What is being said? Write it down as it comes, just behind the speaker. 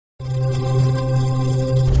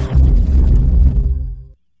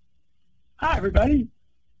everybody.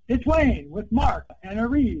 It's Wayne with Mark and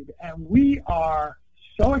Arib, and we are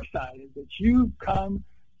so excited that you've come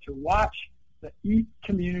to watch the Eat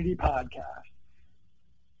Community podcast.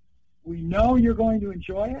 We know you're going to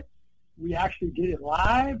enjoy it. We actually did it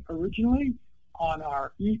live originally on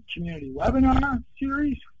our Eat Community webinar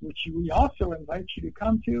series, which we also invite you to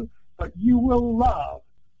come to, but you will love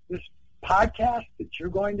this podcast that you're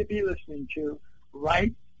going to be listening to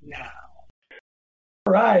right now.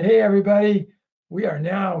 All right. Hey, everybody. We are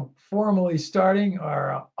now formally starting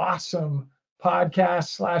our awesome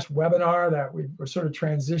podcast / webinar that we're sort of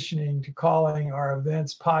transitioning to calling our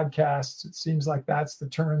events podcasts. It seems like that's the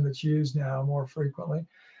term that's used now more frequently.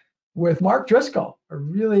 With Mark Driscoll. We're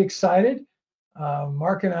really excited.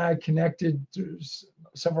 Mark and I connected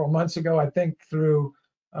several months ago, I think, through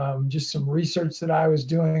just some research that I was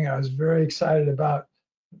doing. I was very excited about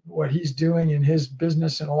what he's doing in his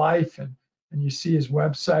business and life. And you see his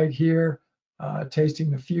website here,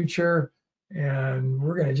 Tasting the Future. And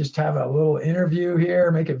we're going to just have a little interview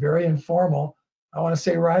here, make it very informal. I want to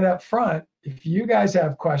say right up front, if you guys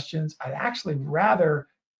have questions, I'd actually rather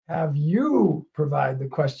have you provide the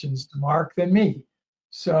questions to Mark than me.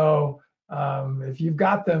 So if you've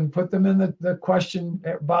got them, put them in the question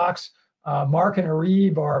box. Mark and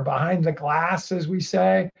Arib are behind the glass, as we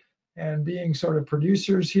say, and being sort of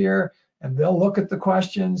producers here, and they'll look at the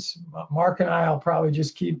questions. Mark and I will probably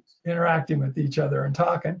just keep interacting with each other and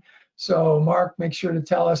talking. So Mark, make sure to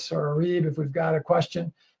tell us, or Arib, if we've got a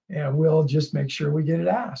question, and we'll just make sure we get it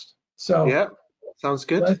asked. So yeah, sounds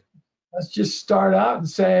good. Let's just start out and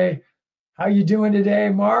say, how you doing today,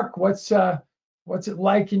 Mark? What's it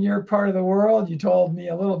like in your part of the world? You told me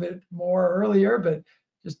a little bit more earlier, but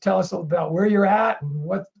just tell us about where you're at and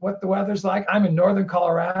what the weather's like. I'm in northern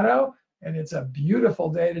Colorado, and it's a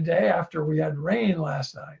beautiful day today after we had rain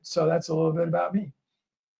last night. So that's a little bit about me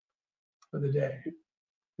for the day.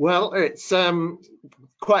 Well, it's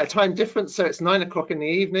quite a time difference, so it's 9 o'clock in the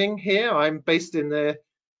evening here. I'm based in the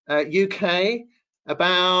UK,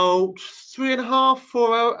 about 3.5,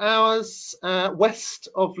 4 hours west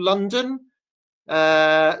of London.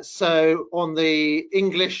 So on the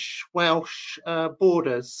English-Welsh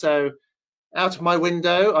borders. So out of my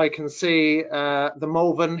window, I can see the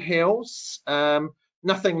Malvern Hills.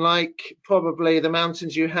 Nothing like probably the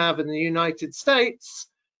mountains you have in the United States,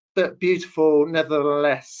 but beautiful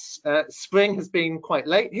nevertheless. Spring has been quite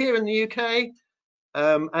late here in the UK,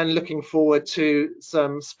 and looking forward to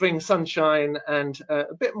some spring sunshine and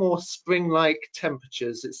a bit more spring-like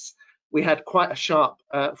temperatures. We had quite a sharp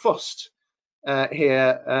frost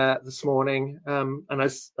here this morning, and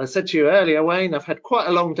as I said to you earlier, Wayne, I've had quite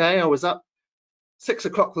a long day. I was up 6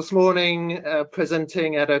 o'clock this morning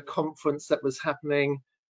presenting at a conference that was happening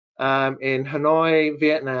in Hanoi,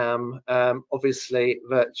 Vietnam, obviously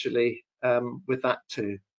virtually with that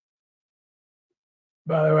too.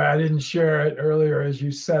 By the way, I didn't share it earlier as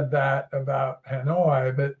you said that about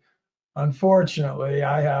Hanoi, but unfortunately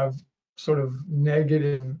I have sort of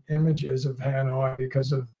negative images of Hanoi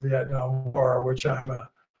because of the Vietnam War, which I'm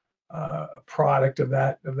a product of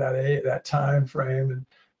that time frame.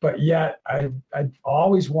 But yet I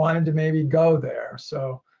always wanted to maybe go there.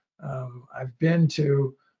 So I've been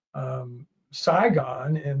to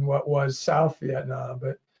Saigon in what was South Vietnam,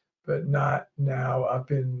 but not now up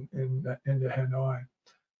into Hanoi.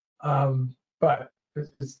 But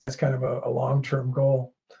it's kind of a long-term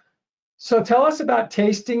goal. So tell us about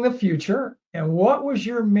Tasting the Future, and what was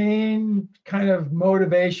your main kind of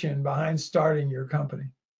motivation behind starting your company?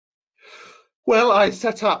 Well, I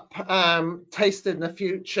set up Tasting the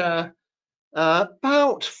Future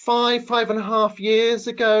about 5.5 years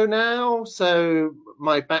ago now. So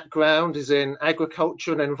my background is in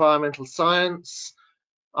agriculture and environmental science.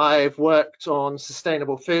 I've worked on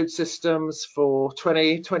sustainable food systems for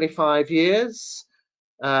 25 years.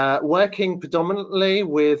 Working predominantly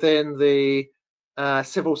within the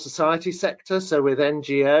civil society sector, so with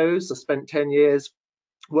NGOs. I spent 10 years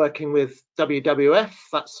working with WWF.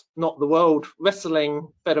 That's not the World Wrestling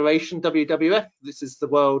Federation, WWF. This is the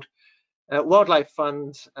World Wildlife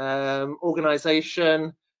Fund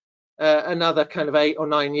organization. Another kind of 8 or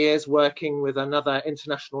 9 years working with another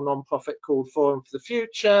international non-profit called Forum for the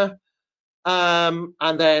Future.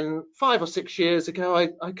 And then 5 or 6 years ago,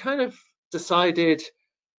 I kind of decided,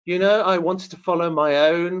 I wanted to follow my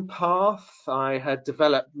own path. I had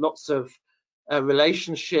developed lots of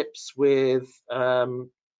relationships with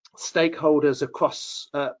stakeholders across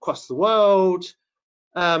the world,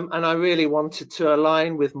 and I really wanted to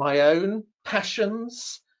align with my own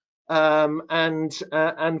passions and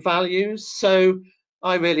values. So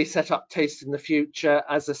I really set up Tasting the Future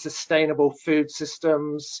as a sustainable food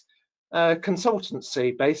systems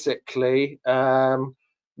consultancy, basically,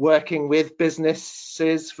 working with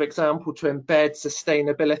businesses, for example, to embed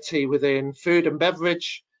sustainability within food and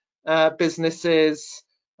beverage businesses.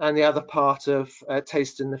 And the other part of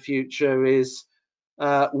Taste in the Future is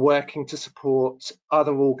working to support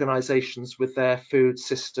other organisations with their food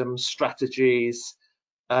systems strategies,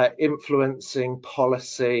 influencing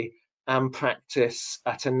policy and practice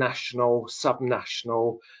at a national,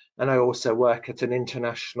 subnational, and I also work at an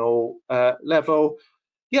international level.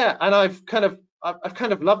 Yeah, and I've kind of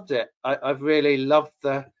loved it. I've really loved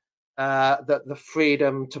the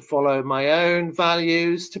freedom to follow my own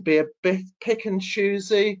values, to be a bit pick and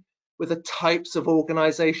choosy with the types of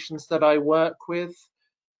organisations that I work with.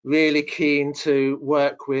 Really keen to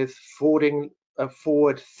work with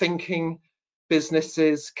forward-thinking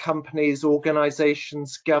businesses, companies,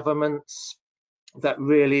 organisations, governments that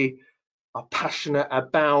really are passionate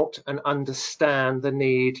about and understand the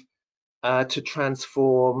need to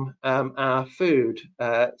transform our food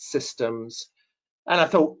systems. And I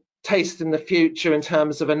thought Taste in the Future, in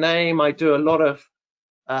terms of a name, I do a lot of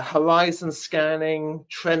horizon scanning,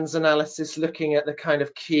 trends analysis, looking at the kind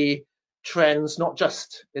of key trends, not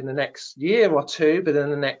just in the next year or two, but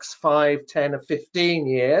in the next 5, 10, or 15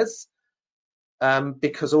 years,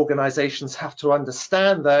 because organizations have to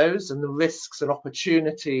understand those and the risks and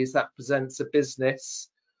opportunities that presents a business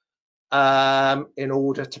in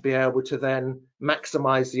order to be able to then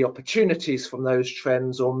maximize the opportunities from those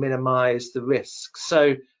trends or minimize the risks.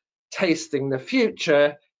 So Tasting the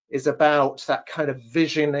Future is about that kind of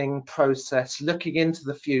visioning process, looking into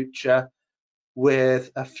the future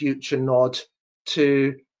with a future nod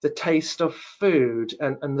to the taste of food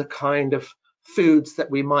and the kind of foods that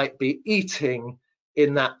we might be eating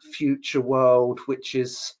in that future world, which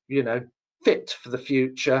is, fit for the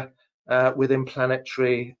future within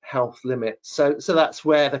planetary health limits. So that's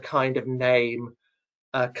where the kind of name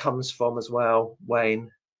comes from as well,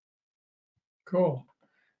 Wayne. Cool.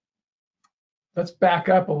 Let's back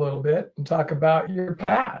up a little bit and talk about your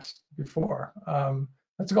past before.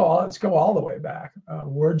 Let's go all the way back.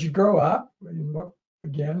 Where'd you grow up?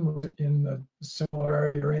 Again, in the similar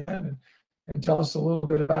area you're in, and tell us a little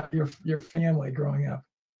bit about your family growing up.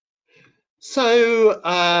 So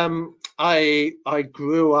I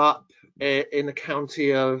grew up in the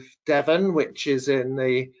county of Devon, which is in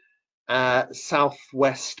the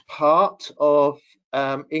southwest part of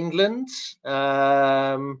England.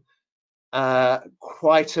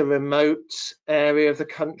 Quite a remote area of the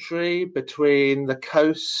country between the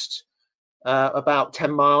coast, about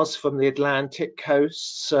 10 miles from the Atlantic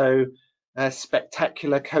coast. So a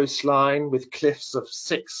spectacular coastline with cliffs of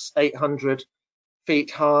 600-800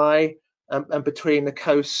 feet high, and between the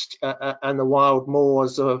coast and the wild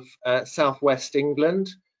moors of southwest England.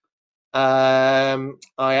 I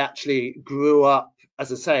actually grew up,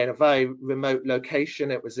 as I say, in a very remote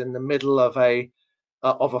location. It was in the middle of a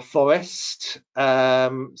forest.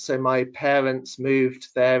 So my parents moved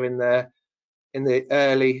there in the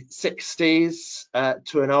early 60s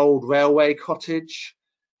to an old railway cottage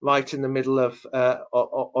right in the middle of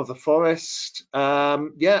the forest.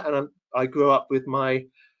 And I grew up with my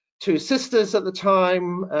 2 sisters at the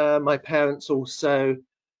time. My parents also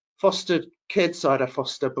fostered kids. So I had a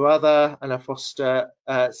foster brother and a foster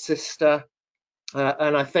sister.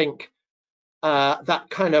 And I think that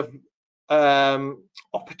kind of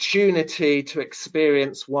opportunity to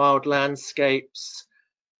experience wild landscapes,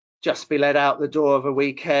 just be let out the door of a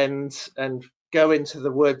weekend and go into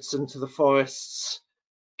the woods and to the forests,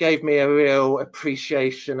 gave me a real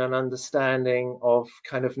appreciation and understanding of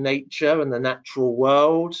kind of nature and the natural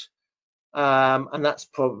world. And that's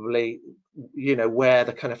probably, where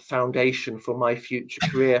the kind of foundation for my future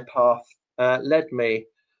career path led me.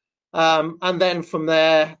 And then from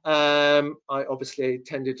there, I obviously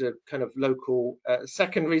attended a kind of local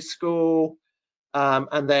secondary school,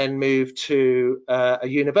 and then moved to a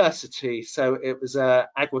university. So it was an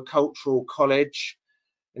agricultural college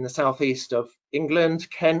in the southeast of England,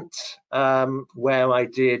 Kent, where I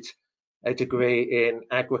did a degree in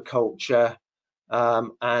agriculture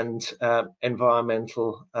and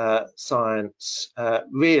environmental science,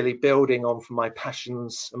 really building on from my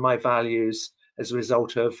passions and my values as a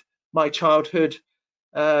result of my childhood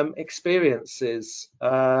experiences.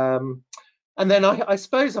 And then I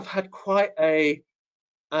suppose I've had quite a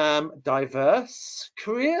diverse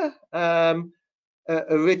career.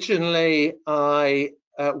 Originally, I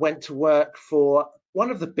went to work for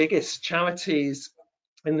one of the biggest charities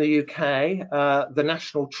in the UK, the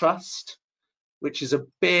National Trust, which is a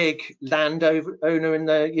big landowner in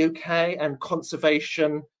the UK and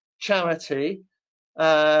conservation charity.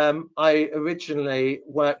 I originally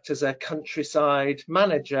worked as a countryside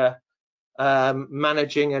manager,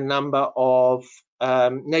 managing a number of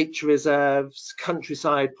nature reserves,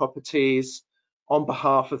 countryside properties on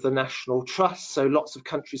behalf of the National Trust. So lots of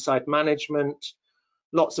countryside management,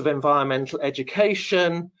 lots of environmental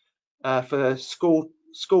education for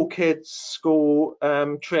school kids, school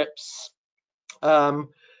trips.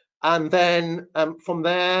 And then from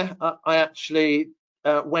there, I actually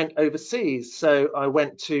went overseas. So I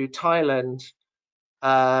went to Thailand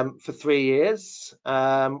for 3 years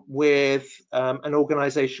with an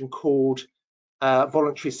organization called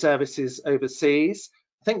Voluntary Services Overseas.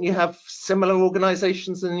 I think you have similar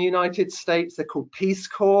organizations in the United States. They're called Peace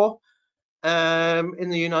Corps in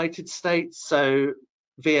the United States. So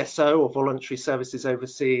VSO, or Voluntary Services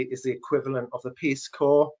Overseas, is the equivalent of the Peace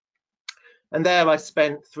Corps. And there I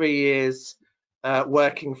spent 3 years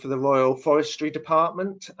working for the Royal Forestry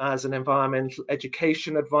Department as an environmental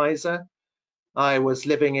education advisor. I was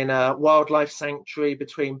living in a wildlife sanctuary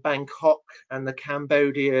between Bangkok and the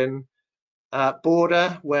Cambodian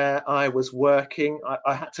border, where I was working.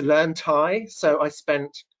 I had to learn Thai, so I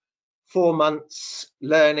spent 4 months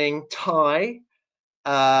learning Thai.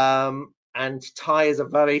 And Thai is a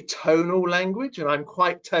very tonal language, and I'm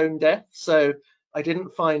quite tone deaf, so I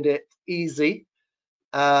didn't find it easy.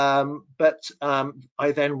 But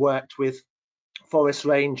I then worked with forest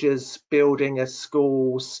rangers building a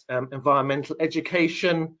school's environmental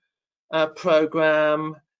education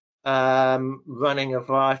program, running a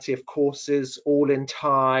variety of courses, all in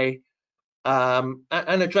Thai, and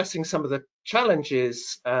addressing some of the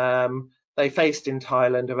challenges they faced in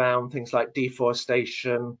Thailand around things like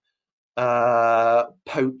deforestation,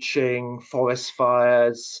 poaching, forest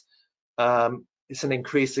fires. It's an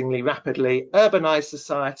increasingly rapidly urbanized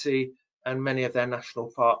society, and many of their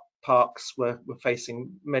national parks were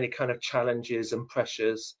facing many kind of challenges and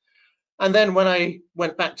pressures. And then when I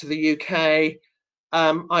went back to the UK,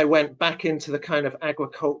 I went back into the kind of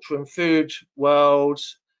agriculture and food world,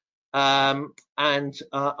 and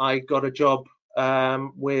I got a job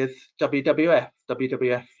with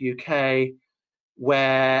WWF UK,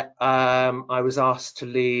 where I was asked to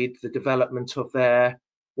lead the development of their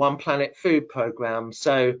One Planet Food program.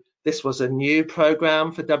 So this was a new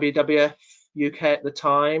program for WWF UK at the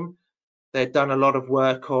time. They'd done a lot of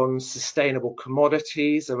work on sustainable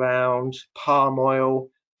commodities around palm oil,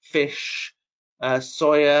 fish,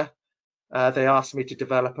 soya. They asked me to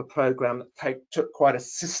develop a program that took quite a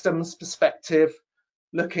systems perspective,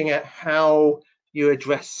 looking at how you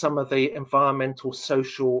address some of the environmental,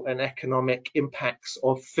 social, and economic impacts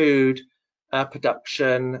of food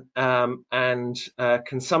production and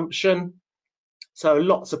consumption. So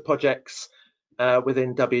lots of projects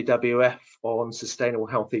within WWF on sustainable,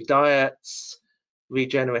 healthy diets,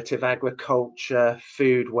 regenerative agriculture,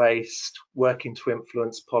 food waste, working to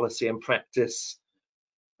influence policy and practice.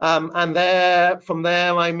 And from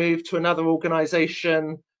there, I moved to another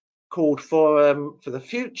organisation called Forum for the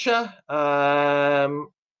Future,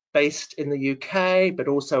 based in the UK, but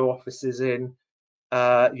also offices in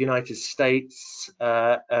United States,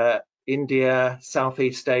 India,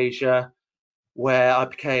 Southeast Asia, where I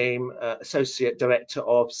became Associate Director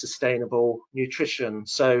of Sustainable Nutrition.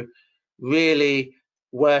 So really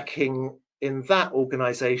working in that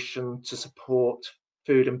organisation to support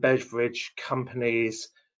food and beverage companies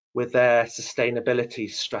with their sustainability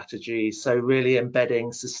strategy. So really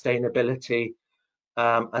embedding sustainability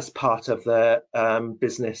as part of the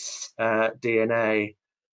business DNA.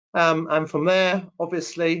 And from there,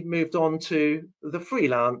 obviously, moved on to the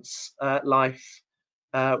freelance life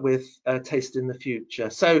with Taste in the Future.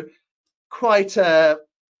 So quite a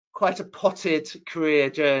potted career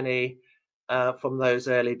journey from those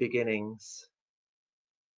early beginnings.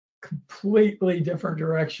 Completely different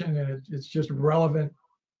direction, and it's just relevant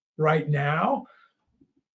right now.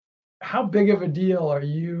 How big of a deal are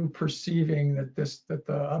you perceiving that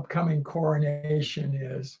the upcoming coronation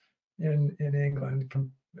is in England,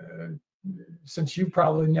 since you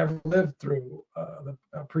probably never lived through the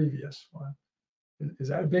previous one? Is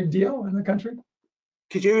that a big deal in the country?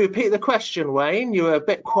 Could you repeat the question, Wayne? You were a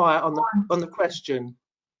bit quiet on the question.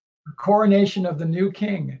 The coronation of the new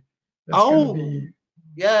king. That's going to be,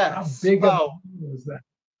 yes. How big of a deal is that?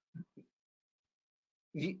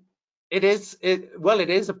 It is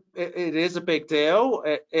a big deal.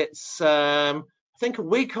 It's I think a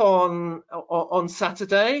week on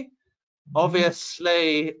Saturday.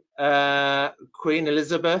 Obviously, Queen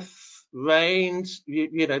Elizabeth reigned.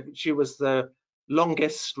 You know, she was the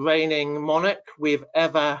longest reigning monarch we've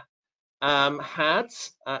ever had,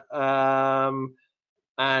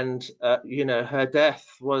 and her death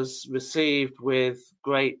was received with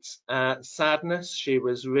great sadness. She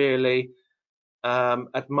was really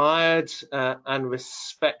admired and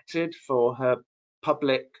respected for her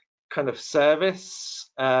public kind of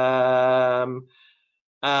service. But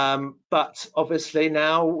obviously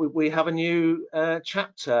now we have a new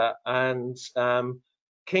chapter, and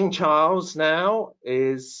King Charles now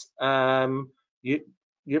is our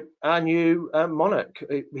new monarch.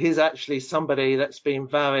 He's actually somebody that's been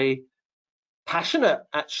very passionate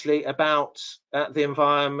actually about the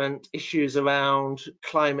environment, issues around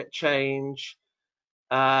climate change.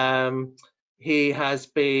 He has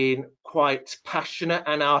been quite passionate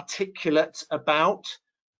and articulate about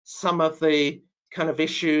some of the kind of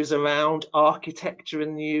issues around architecture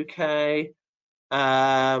in the UK,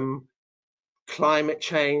 climate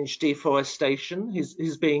change, deforestation.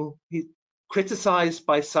 He's being criticised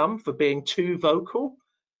by some for being too vocal.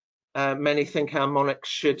 Many think our monarchs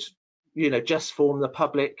should, just form the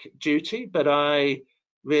public duty, but I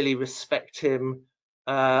really respect him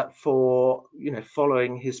for,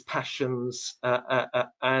 following his passions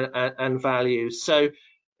and values. So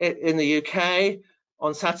in the UK,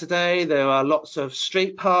 on Saturday, there are lots of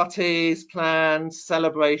street parties planned,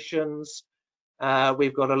 celebrations.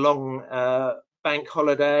 We've got a long bank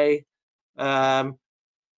holiday.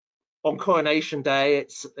 On Coronation Day,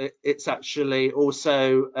 it's actually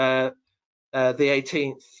also the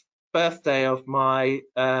 18th birthday of my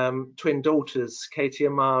twin daughters. Katie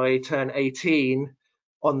and Mari turn 18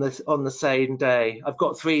 on the same day. I've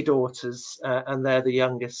got 3 daughters, and they're the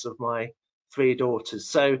youngest of my 3 daughters.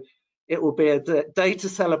 So it will be a day to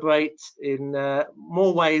celebrate in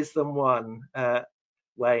more ways than one,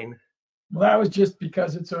 Wayne. Well, that was just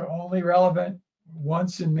because it's only relevant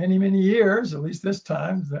once in many, many years, at least this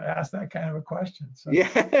time, to ask that kind of a question. So, yeah,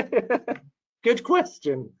 good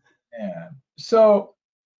question. Yeah. So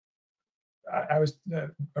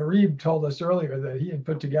Arib told us earlier that he had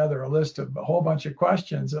put together a list of a whole bunch of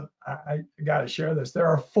questions. I got to share this. There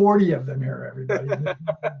are 40 of them here, everybody.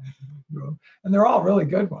 And they're all really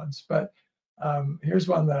good ones. But here's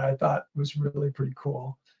one that I thought was really pretty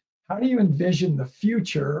cool. How do you envision the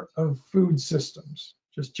future of food systems,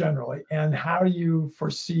 just generally? And how do you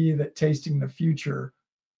foresee that tasting the future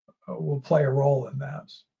will play a role in that?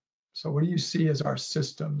 So what do you see as our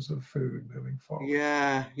systems of food moving forward?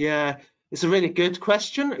 Yeah. It's a really good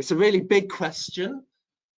question. It's a really big question.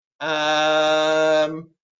 But,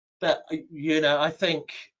 I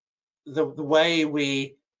think the way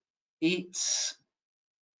we eat,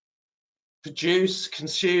 produce,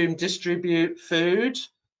 consume, distribute food,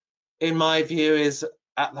 in my view, is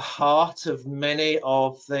at the heart of many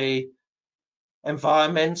of the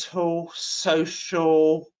environmental,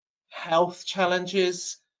 social, health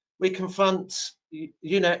challenges we confront,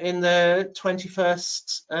 in the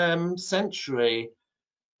 21st century.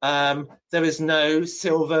 There is no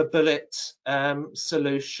silver bullet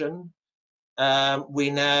solution. We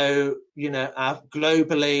know,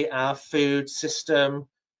 globally, our food system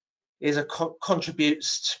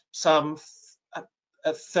contributes some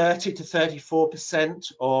 30 to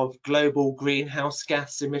 34% of global greenhouse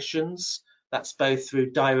gas emissions. That's both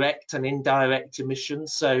through direct and indirect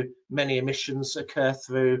emissions. So many emissions occur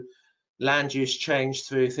through land use change,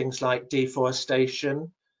 through things like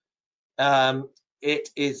deforestation. WWF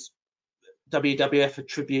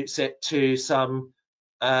attributes it to some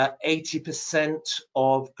 80%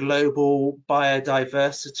 of global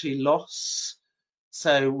biodiversity loss.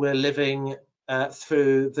 So we're living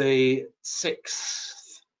through the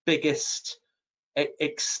 6th biggest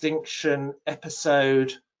extinction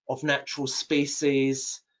episode of natural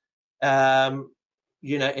species,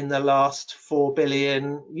 in the last 4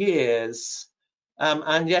 billion years.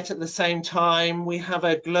 And yet at the same time, we have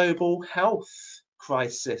a global health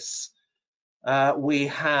crisis. We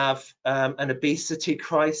have an obesity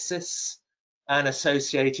crisis and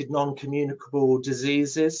associated non-communicable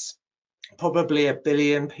diseases. Probably 1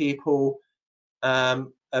 billion people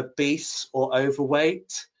obese or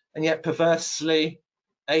overweight, and yet perversely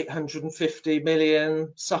 850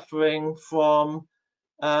 million suffering from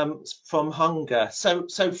hunger. So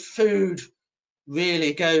food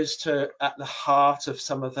really goes at the heart of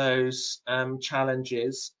some of those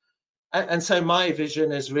challenges. And so my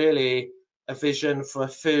vision is really a vision for a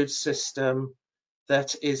food system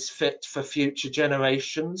that is fit for future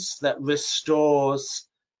generations, that restores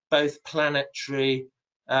both planetary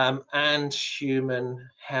and human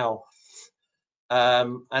health.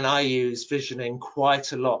 And I use visioning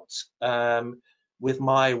quite a lot with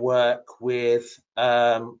my work with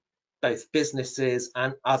both businesses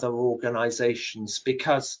and other organizations,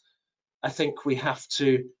 because I think we have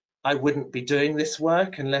to I wouldn't be doing this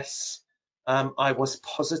work unless I was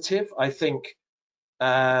positive. I think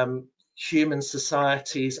human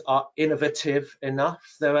societies are innovative enough.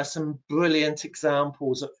 There are some brilliant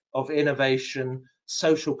examples of innovation,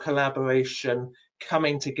 social collaboration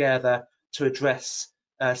coming together to address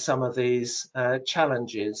some of these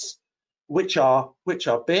challenges, which are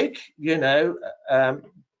big,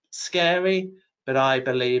 scary, but I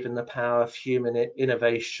believe in the power of human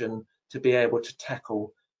innovation to be able to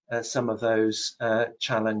tackle some of those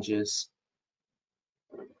challenges.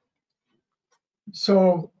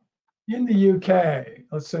 So in the UK,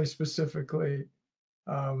 let's say specifically,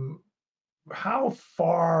 how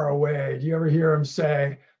far away do you ever hear them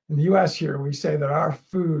say, in the US here, we say that our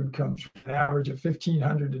food comes from an average of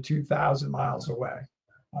 1,500 to 2,000 miles away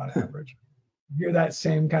on average. You hear that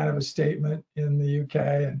same kind of a statement in the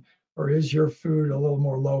UK, or is your food a little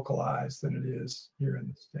more localized than it is here in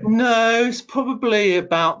the States? No, it's probably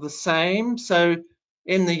about the same. So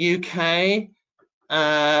in the UK,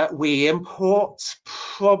 we import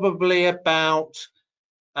probably about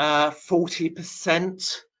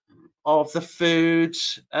 40% of the food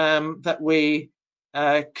that we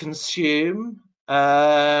consume.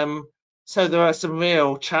 So there are some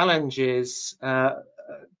real challenges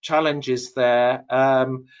there. I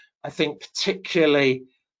think particularly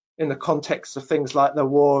in the context of things like the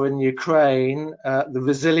war in Ukraine, the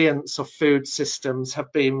resilience of food systems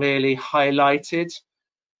have been really highlighted.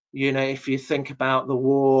 If you think about the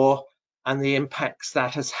war and the impacts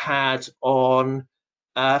that has had on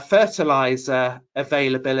fertilizer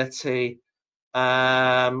availability,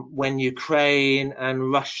 when Ukraine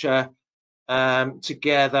and Russia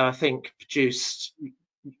together, I think, produced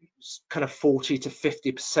kind of 40 to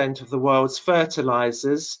 50% of the world's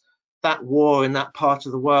fertilizers. That war in that part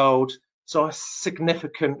of the world saw a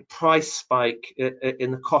significant price spike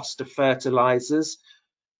in the cost of fertilizers.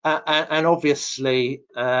 And obviously,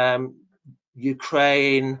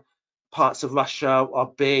 Ukraine, parts of Russia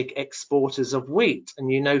are big exporters of wheat,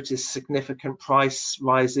 and you notice significant price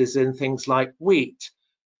rises in things like wheat,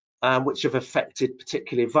 which have affected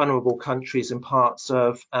particularly vulnerable countries in parts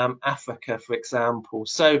of Africa, for example.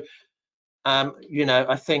 So,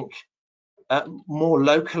 I think more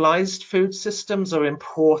localized food systems are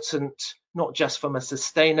important, not just from a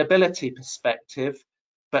sustainability perspective,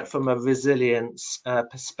 but from a resilience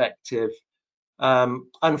perspective.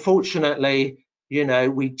 Unfortunately,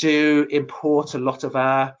 we do import a lot of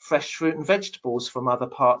our fresh fruit and vegetables from other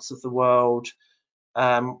parts of the world.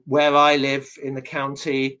 Where I live in the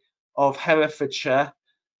county of Herefordshire,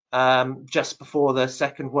 just before the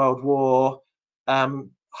Second World War,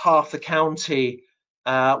 half the county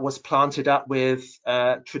was planted up with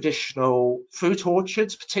traditional fruit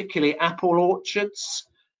orchards, particularly apple orchards.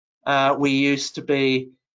 We used to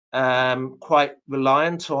be quite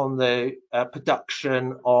reliant on the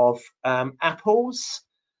production of apples,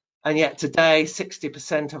 and yet today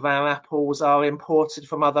 60% of our apples are imported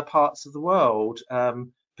from other parts of the world,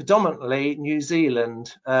 predominantly New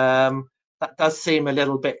Zealand. That does seem a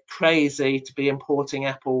little bit crazy to be importing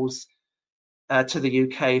apples to the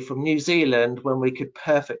UK from New Zealand when we could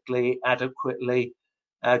perfectly adequately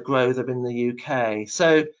grow them in the UK.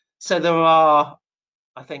 So there are,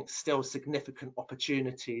 I think, still significant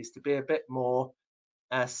opportunities to be a bit more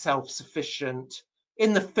self-sufficient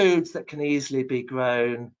in the foods that can easily be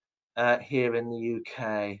grown here in the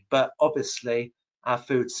UK. But obviously, our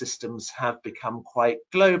food systems have become quite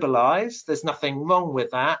globalized. There's nothing wrong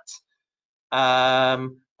with that,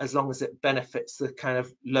 as long as it benefits the kind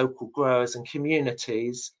of local growers and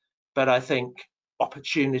communities. But I think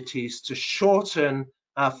opportunities to shorten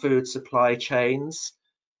our food supply chains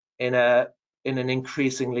in an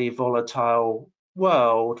increasingly volatile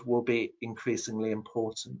world will be increasingly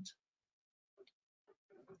important.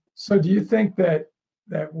 So do you think that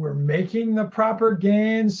we're making the proper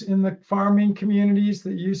gains in the farming communities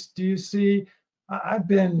that you see? I've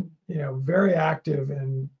been, very active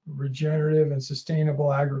in regenerative and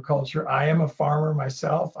sustainable agriculture. I am a farmer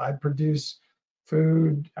myself. I produce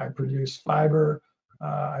food, I produce fiber,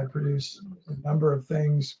 I produce a number of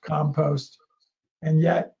things, compost, and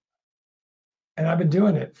I've been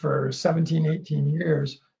doing it for 17, 18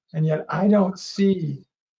 years, and yet I don't see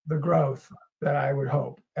the growth that I would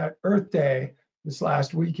hope. At Earth Day this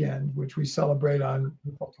last weekend, which we celebrate on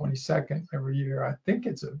April 22nd every year, I think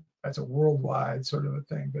that's a worldwide sort of a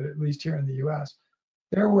thing, but at least here in the US,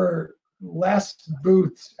 there were less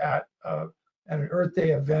booths at an Earth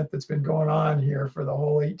Day event that's been going on here for the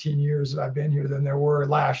whole 18 years that I've been here than there were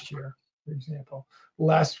last year, for example.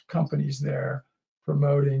 Less companies there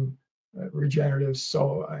promoting regenerative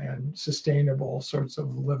and sustainable sorts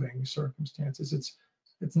of living circumstances.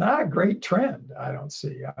 it's not a great trend. I don't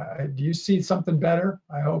see. Do you see something better?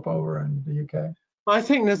 I hope over in the UK. I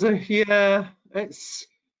think it's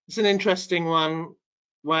an interesting one,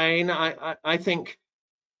 Wayne. I think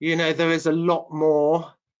there is a lot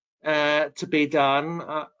more to be done.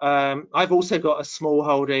 I've also got a small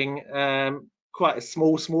holding, quite a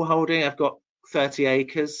small holding. I've got 30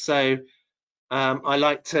 acres, so I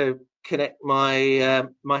like to connect my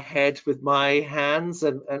my head with my hands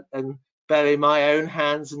and bury my own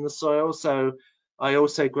hands in the soil. So I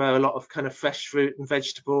also grow a lot of kind of fresh fruit and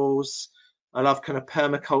vegetables. I love kind of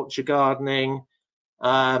permaculture gardening.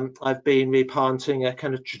 I've been replanting a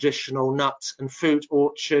kind of traditional nut and fruit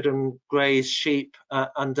orchard and graze sheep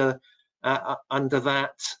under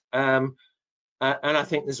that. And I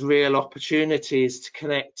think there's real opportunities to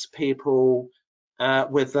connect people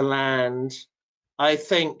with the land. I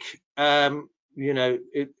think there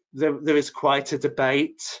is quite a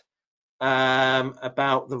debate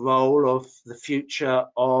about the role of the future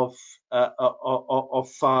of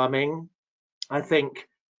farming. I think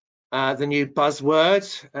the new buzzword,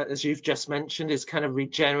 as you've just mentioned, is kind of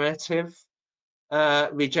regenerative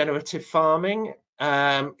farming.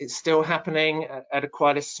 It's still happening at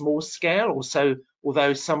quite a small scale. Also,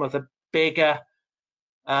 although some of the bigger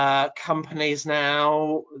companies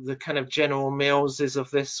now, the kind of General Millses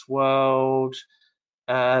of this world,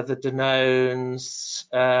 the Danones,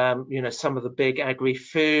 some of the big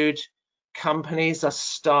agri-food companies are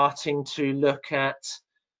starting to look at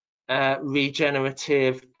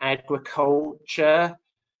regenerative agriculture,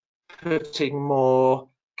 putting more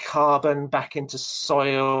carbon back into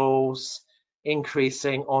soils,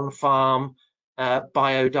 increasing on-farm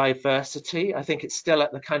biodiversity. I think it's still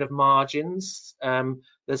at the kind of margins.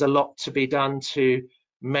 There's a lot to be done to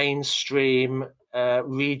mainstream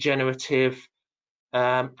regenerative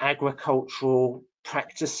agricultural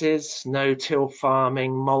practices, no-till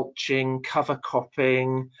farming, mulching, cover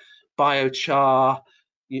cropping, biochar.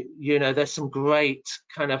 There's some great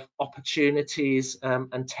kind of opportunities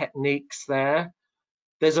and techniques there.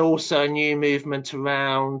 There's also a new movement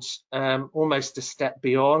around almost a step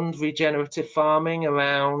beyond regenerative farming,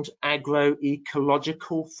 around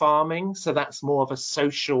agroecological farming. So that's more of a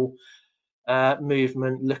social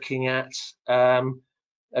movement looking at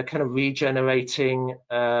a kind of regenerating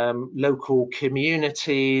local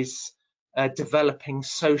communities, developing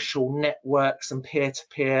social networks and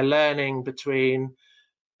peer-to-peer learning between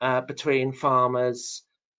farmers.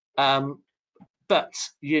 But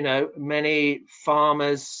many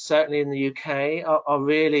farmers, certainly in the UK, are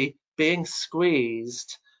really being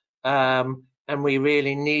squeezed, and we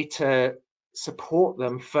really need to support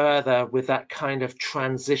them further with that kind of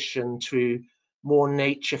transition to more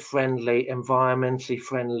nature-friendly, environmentally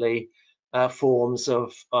friendly forms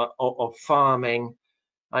of farming.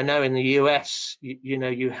 I know in the US,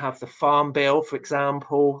 you have the Farm Bill, for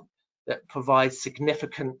example, that provides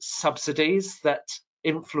significant subsidies that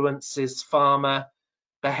influences farmer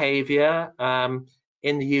behaviour.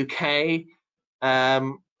 In the UK,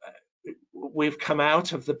 we've come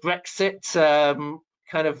out of the Brexit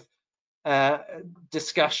kind of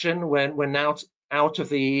discussion when we're now out of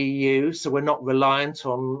the EU, so we're not reliant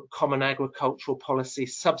on common agricultural policy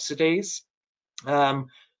subsidies. And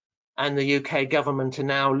the UK government are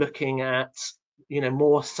now looking at,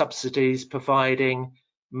 more subsidies providing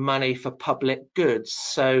money for public goods.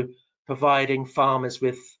 So providing farmers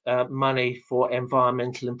with money for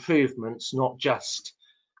environmental improvements, not just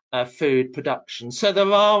food production. So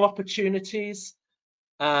there are opportunities,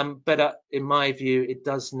 but in my view, it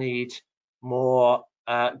does need more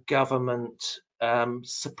government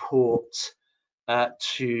support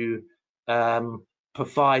to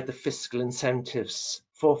provide the fiscal incentives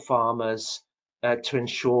for farmers to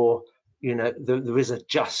ensure there is a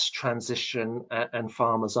just transition and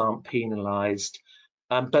farmers aren't penalised.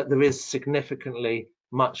 But there is significantly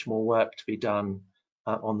much more work to be done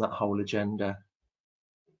on that whole agenda.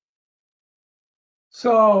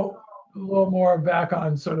 So a little more back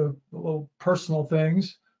on sort of a little personal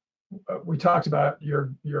things. We talked about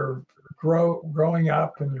your growing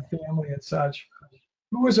up and your family and such.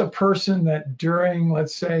 Who was a person that during,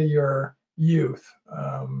 let's say, your youth,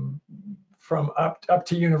 from up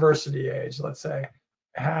to university age, let's say,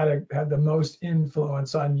 had the most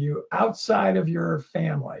influence on you outside of your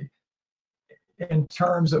family in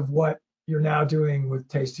terms of what you're now doing with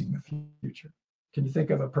Tasting the Future? Can you think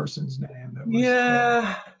of a person's name that was?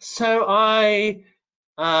 So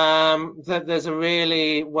there's a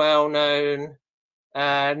really well-known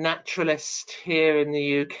naturalist here in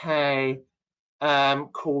the UK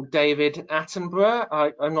called David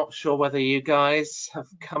Attenborough. I'm not sure whether you guys have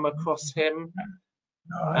come across him.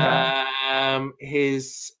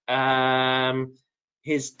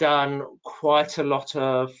 He's done quite a lot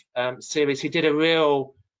of series. He did a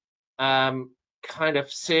real kind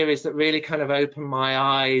of series that really kind of opened my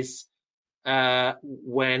eyes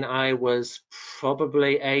when I was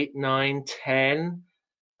probably 8, 9, 10,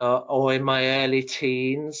 or in my early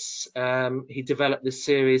teens. He developed this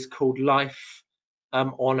series called Life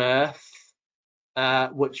on Earth,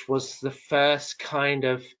 which was the first kind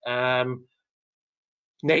of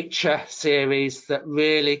nature series that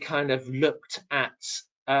really kind of looked at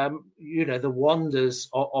the wonders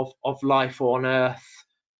of life on Earth,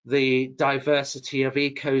 the diversity of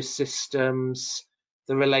ecosystems,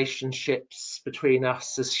 the relationships between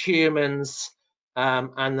us as humans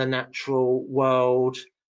and the natural world.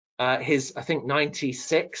 He's, I think,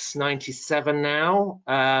 96, 97 now,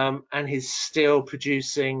 and he's still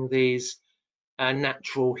producing these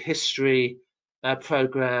natural history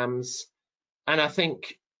programs. And I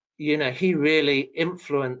think, he really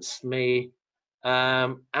influenced me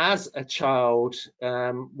as a child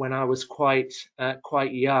when I was quite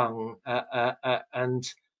young,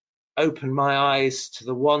 and opened my eyes to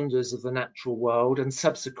the wonders of the natural world, and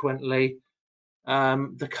subsequently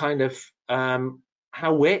the kind of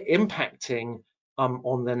how we're impacting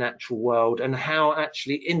on the natural world, and how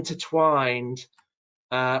actually intertwined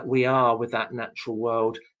we are with that natural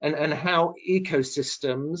world, and how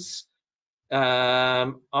ecosystems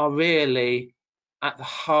are really at the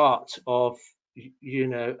heart of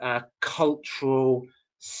our cultural,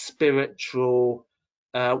 spiritual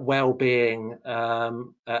well-being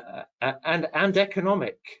and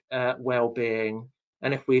economic well-being.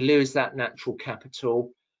 And if we lose that natural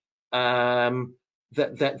capital, then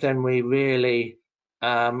we really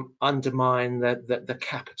undermine the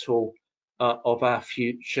capital of our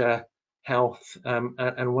future health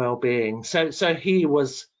and well-being. So he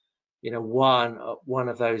was, one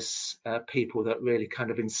of those people that really kind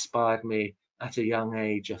of inspired me at a young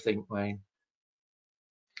age, I think, Wayne.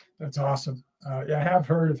 That's awesome. Yeah, I have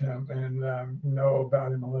heard of him and know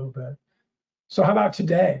about him a little bit. So how about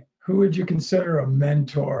today? Who would you consider a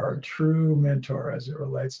mentor, a true mentor, as it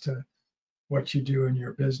relates to what you do in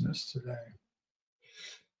your business today?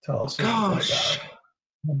 Tell us a little bit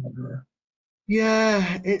about him.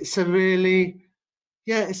 Yeah, it's a really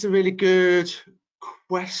good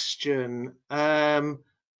question. There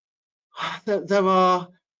are,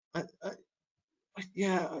 I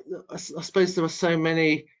suppose there are so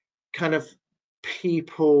many kind of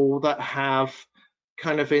people that have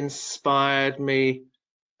kind of inspired me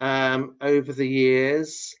over the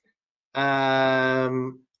years. I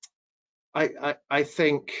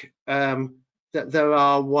think that there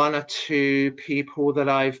are one or two people that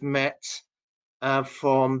I've met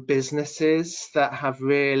from businesses that have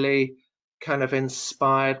really kind of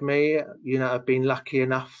inspired me. I've been lucky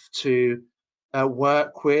enough to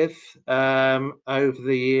work with over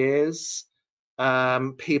the years.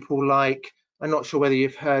 People like, I'm not sure whether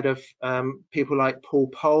you've heard of people like Paul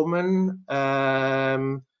Polman,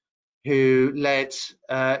 who led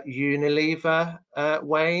Unilever,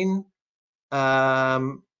 Wayne.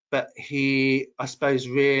 But he, I suppose,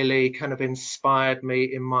 really kind of inspired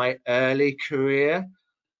me in my early career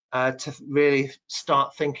to really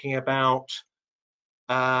start thinking about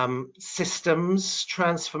systems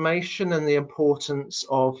transformation and the importance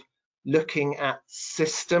of looking at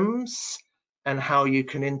systems and how you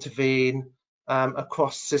can intervene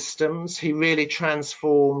across systems. He really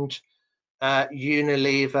transformed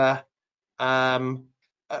Unilever,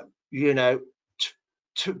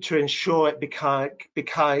 to ensure it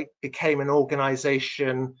became an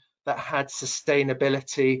organization that had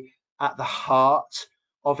sustainability at the heart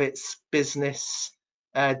of its business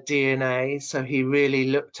DNA. So he really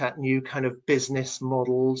looked at new kind of business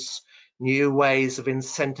models, new ways of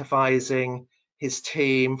incentivizing his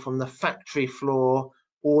team from the factory floor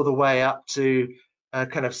all the way up to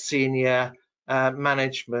kind of senior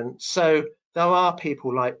management. So there are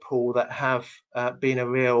people like Paul that have been a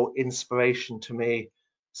real inspiration to me,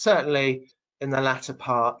 certainly in the latter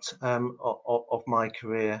part of my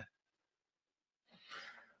career.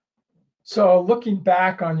 So looking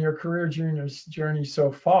back on your career journey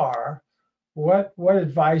so far, what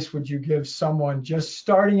advice would you give someone just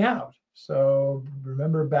starting out? So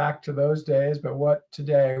remember back to those days, but what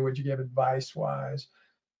today would you give advice-wise?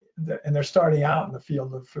 And they're starting out in the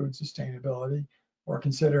field of food sustainability or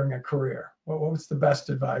considering a career. What's the best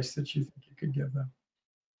advice that you think you could give them?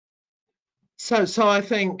 So I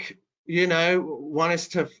think, one is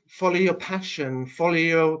to follow your passion, follow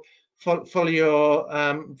your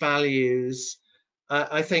values.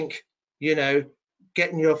 I think,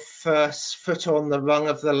 getting your first foot on the rung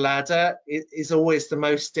of the ladder is always the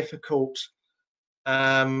most difficult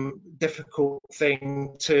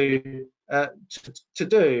thing to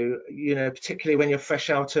do. Particularly when you're fresh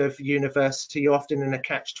out of university, you're often in a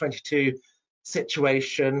catch-22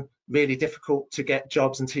 situation. Really difficult to get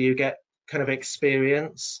jobs until you get kind of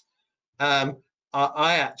experience. I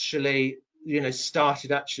actually,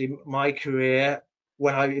 started my career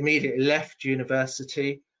when I immediately left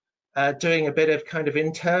university, doing a bit of kind of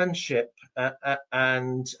internship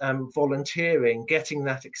and volunteering, getting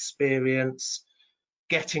that experience,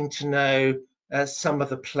 getting to know some of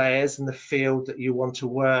the players in the field that you want to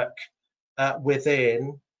work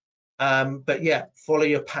within. But yeah, follow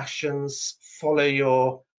your passions, follow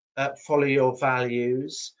your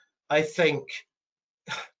values. I think,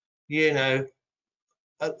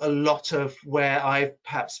 a lot of where I've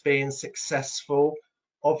perhaps been successful,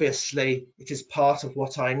 obviously it is part of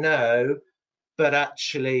what I know, but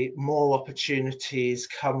actually more opportunities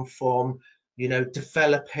come from,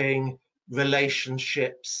 developing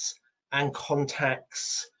relationships and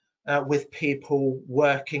contacts with people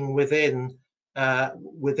working within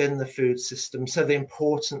the food system. So the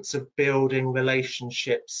importance of building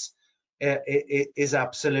relationships is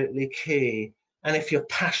absolutely key. And if you're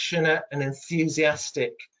passionate and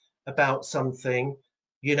enthusiastic about something,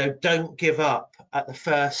 don't give up at the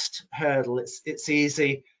first hurdle. It's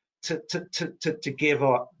easy to give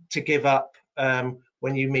up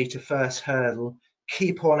when you meet a first hurdle.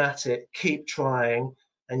 Keep on at it, keep trying,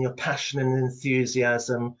 and your passion and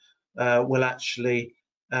enthusiasm will actually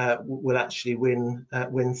win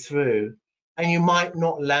through. And you might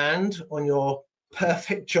not land on your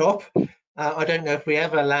perfect job. I don't know if we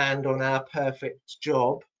ever land on our perfect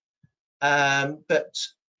job, but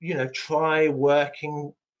try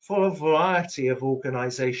working for a variety of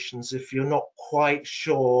organizations if you're not quite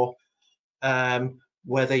sure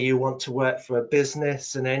whether you want to work for a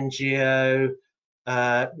business, an NGO,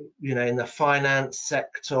 in the finance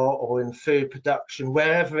sector or in food production,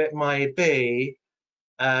 wherever it may be.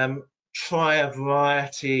 Try a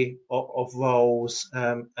variety of roles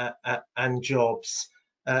and jobs,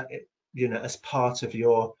 as part of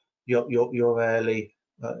your early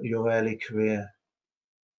career.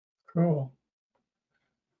 Cool.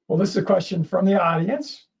 Well, this is a question from the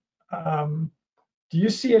audience. Do you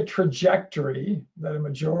see a trajectory that a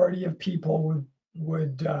majority of people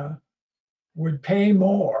would pay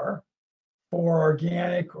more for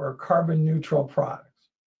organic or carbon neutral products?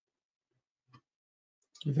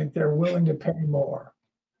 Do you think they're willing to pay more?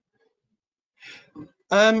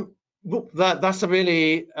 That's a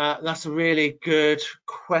really good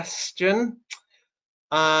question.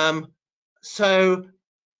 So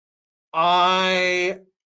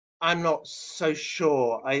I'm not so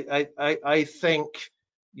sure. I think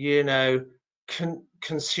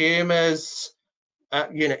consumers,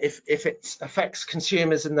 if it affects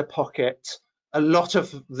consumers in the pocket, a lot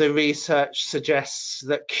of the research suggests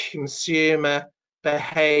that consumer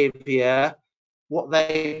behavior, what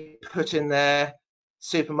they put in their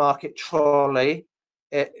supermarket trolley,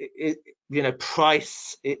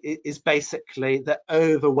 price is basically the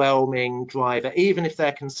overwhelming driver, even if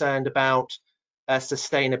they're concerned about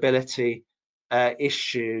sustainability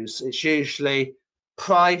issues. It's usually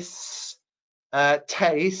price,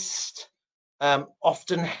 taste,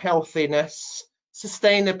 often healthiness.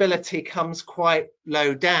 Sustainability comes quite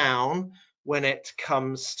low down when it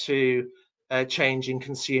comes to changing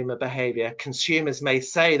consumer behavior. Consumers may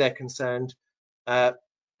say they're concerned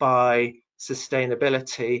by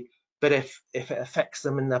sustainability, but if it affects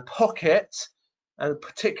them in their pocket, and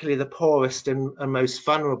particularly the poorest and most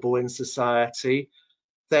vulnerable in society,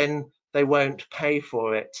 then they won't pay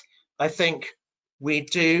for it. I think we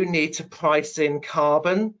do need to price in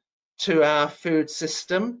carbon to our food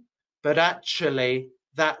system, but actually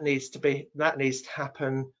that needs to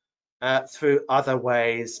happen through other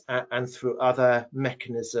ways and through other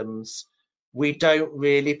mechanisms. We don't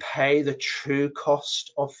really pay the true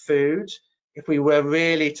cost of food. If we were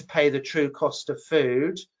really to pay the true cost of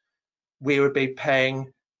food, we would be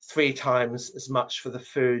paying 3 times as much for the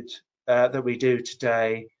food that we do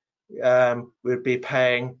today. We'd be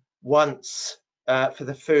paying once for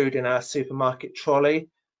the food in our supermarket trolley,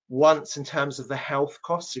 once in terms of the health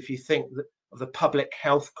costs. If you think of the public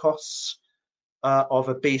health costs of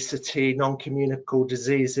obesity, non-communicable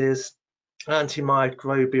diseases,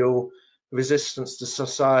 antimicrobial resistance to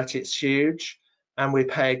society, it's huge. And we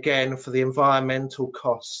pay again for the environmental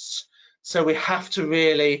costs. So we have to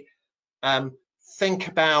really think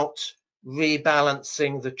about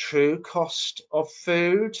rebalancing the true cost of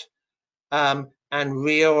food and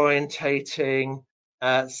reorientating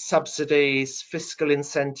subsidies, fiscal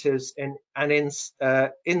incentives, and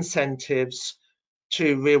incentives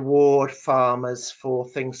to reward farmers for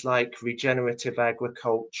things like regenerative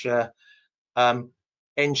agriculture,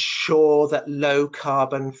 ensure that low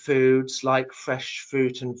carbon foods like fresh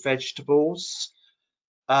fruit and vegetables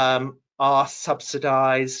are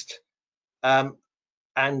subsidized,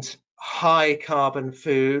 and high carbon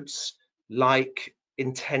foods like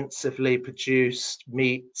intensively produced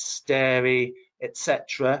meats, dairy,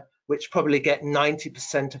 etc., which probably get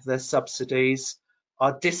 90% of their subsidies,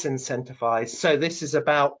 are disincentivized. So this is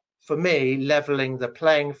about, for me, leveling the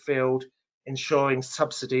playing field, ensuring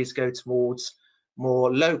subsidies go towards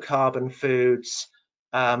more low carbon foods,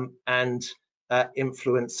 and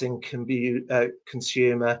influencing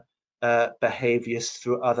consumer behaviors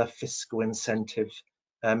through other fiscal incentive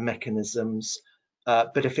mechanisms.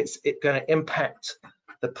 But if it's going to impact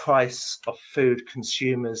the price of food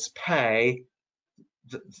consumers pay,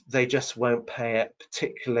 they just won't pay it,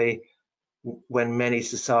 particularly when many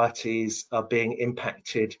societies are being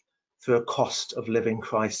impacted through a cost of living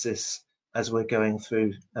crisis as we're going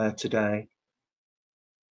through today.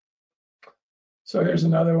 So here's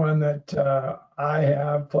another one that I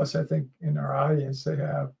have, plus I think in our audience they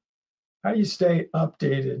have. How do you stay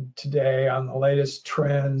updated today on the latest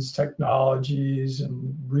trends, technologies,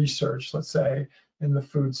 and research, let's say, in the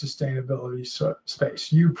food sustainability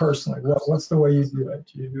space? You personally, what's the way you do it?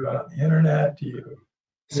 Do you do it on the internet? Do you?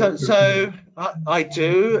 So I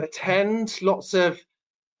do attend lots of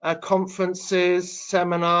conferences,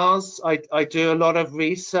 seminars. I do a lot of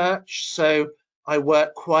research. So I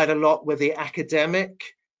work quite a lot with the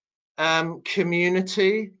academic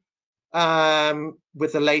community,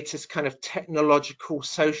 with the latest kind of technological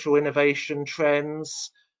social innovation trends.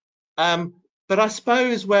 But I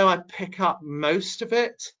suppose where I pick up most of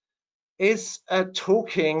it is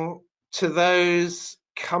talking to those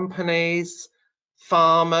companies,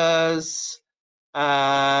 farmers,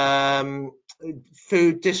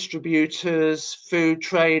 food distributors, food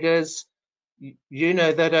traders,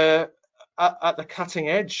 that are at the cutting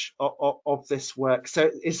edge of this work. So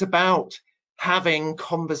it's about having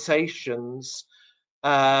conversations,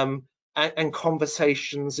 and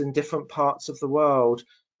conversations in different parts of the world.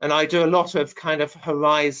 And I do a lot of kind of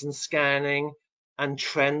horizon scanning and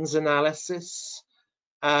trends analysis,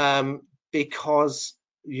 because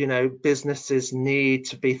businesses need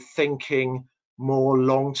to be thinking more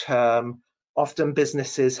long term. Often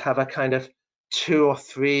businesses have a kind of 2 or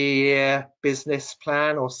 3 year business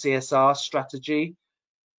plan or CSR strategy.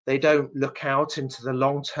 They don't look out into the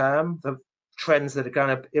long term, the trends that are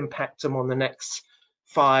going to impact them on the next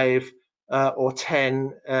 5 or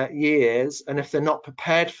 10 years. And if they're not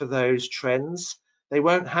prepared for those trends, they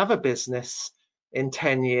won't have a business in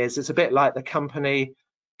 10 years. It's a bit like the company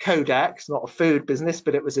Kodak. It's not a food business,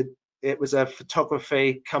 but it was a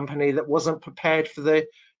photography company that wasn't prepared for the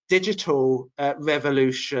digital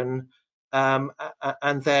revolution,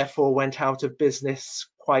 and therefore went out of business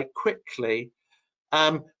quite quickly.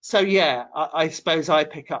 So yeah, I suppose I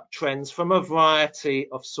pick up trends from a variety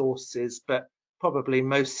of sources, but probably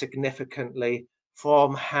most significantly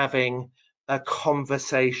from having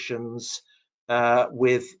conversations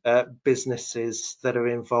with businesses that are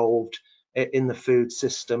involved in the food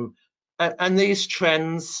system. And these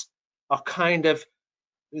trends are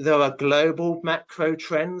there are global macro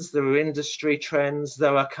trends, there are industry trends,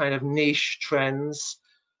 there are kind of niche trends,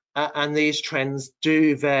 and these trends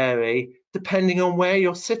do vary depending on where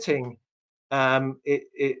you're sitting in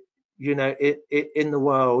the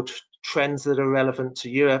world. Trends that are relevant to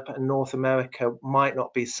Europe and North America might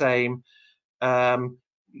not be same, in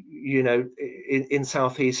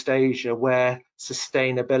Southeast Asia, where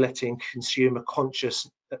sustainability and consumer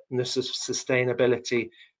consciousness of sustainability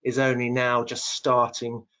is only now just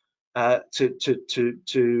starting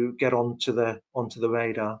to get onto the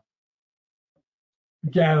radar.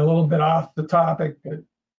 Again, a little bit off the topic, but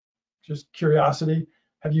just curiosity.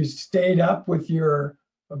 Have you stayed up with your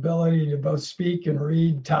ability to both speak and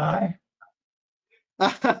read Thai?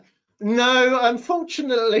 No,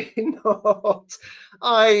 unfortunately not.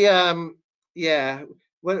 When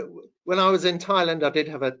I was in Thailand, I did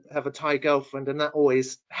have a Thai girlfriend, and that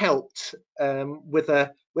always helped with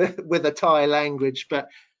a Thai language. But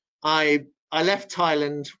I left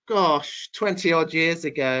Thailand, 20 odd years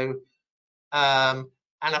ago, and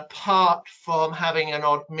apart from having an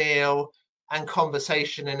odd meal and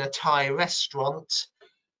conversation in a Thai restaurant,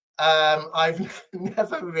 I've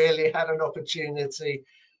never really had an opportunity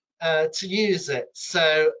to use it.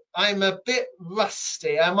 So I'm a bit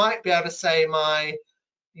rusty. I might be able to say my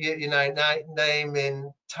name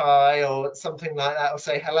in Thai or something like that, or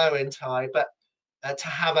say hello in Thai, but to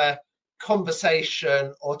have a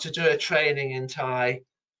conversation or to do a training in Thai,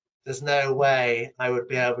 there's no way I would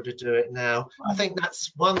be able to do it now. I think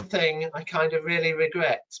that's one thing I kind of really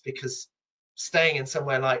regret, because staying in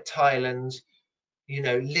somewhere like Thailand, you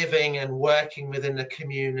know, living and working within the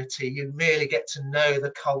community, you really get to know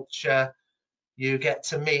the culture, you get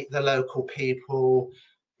to meet the local people,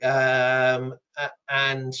 and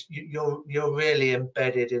you're really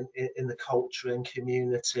embedded in the culture and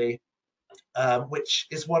community, which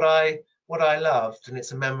is what I loved, and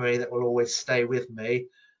it's a memory that will always stay with me.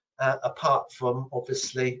 Apart from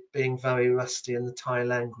obviously being very rusty in the Thai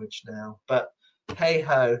language now. But hey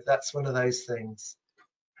ho, that's one of those things.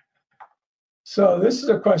 So this is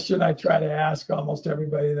a question I try to ask almost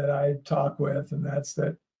everybody that I talk with, and that's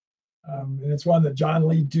that, and it's one that John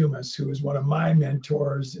Lee Dumas, who is one of my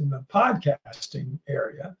mentors in the podcasting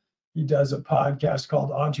area, he does a podcast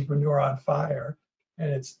called Entrepreneur on Fire,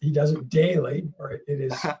 and he does it daily, or it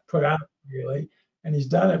is put out daily. And he's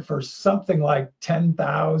done it for something like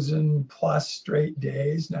 10,000 plus straight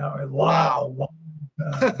days now. A long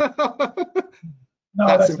time. No,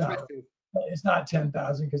 that's impressive. It's not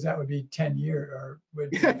 10,000, because that would be 10 years.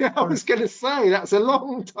 I was going to say, that's a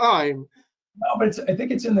long time. No, but I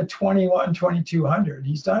think it's in the 2,200.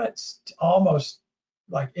 He's done it almost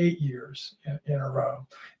like 8 years in a row.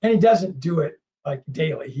 And he doesn't do it like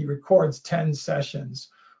daily. He records 10 sessions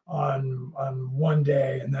on one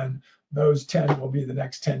day, and then those 10 will be the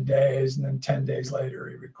next 10 days, and then 10 days later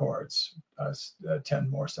he records 10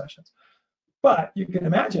 more sessions. But you can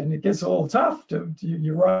imagine it gets a little tough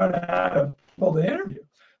you run out of people to interview.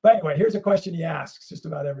 But anyway, here's a question he asks just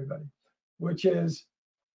about everybody, which is,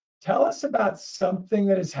 tell us about something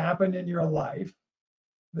that has happened in your life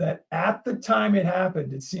that at the time it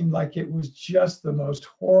happened, it seemed like it was just the most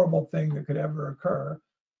horrible thing that could ever occur.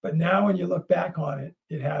 But now when you look back on it,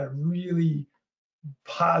 it had a really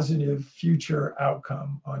positive future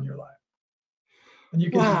outcome on your life. And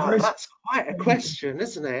you can that's quite a question,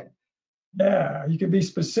 isn't it? Yeah, you can be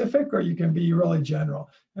specific or you can be really general.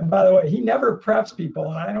 And by the way, he never preps people,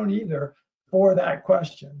 and I don't either, for that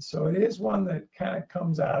question. So it is one that kind of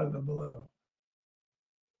comes out of the blue.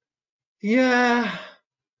 Yeah,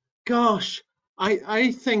 gosh,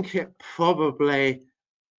 I think it probably,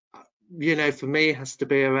 you know, for me has to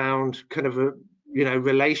be around kind of a, you know,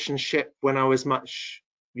 relationship when I was much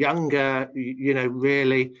younger, you know,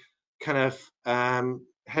 really kind of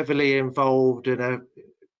heavily involved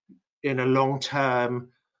in a long-term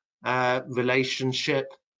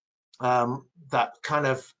relationship that kind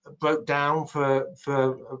of broke down for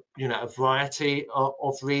you know, a variety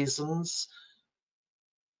of reasons,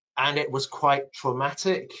 and it was quite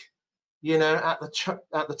traumatic, you know, at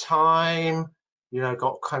the time, you know,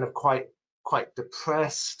 got kind of quite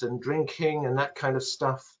depressed and drinking and that kind of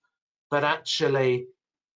stuff. But actually,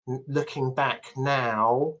 looking back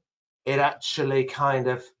now, it actually kind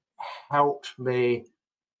of helped me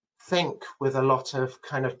think with a lot of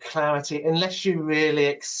kind of clarity. Unless you really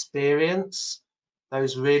experience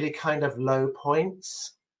those really kind of low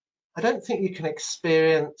points, I don't think you can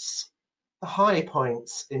experience the high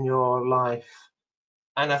points in your life.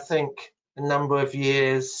 And I think a number of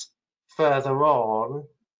years further on,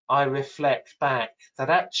 I reflect back that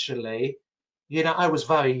actually, you know, I was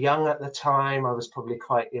very young at the time. I was probably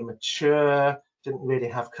quite immature, didn't really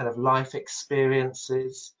have kind of life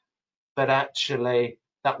experiences, but actually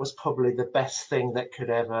that was probably the best thing that could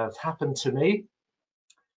ever have happened to me,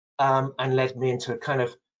 and led me into a kind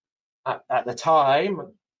of, at the time,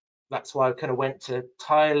 that's why I kind of went to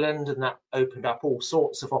Thailand, and that opened up all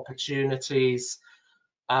sorts of opportunities,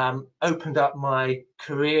 opened up my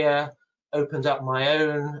career, opened up my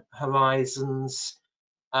own horizons,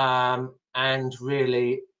 and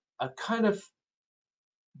really kind of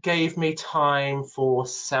gave me time for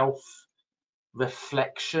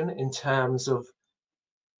self-reflection in terms of,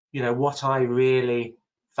 you know, what I really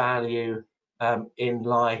value in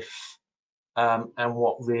life, and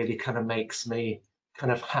what really kind of makes me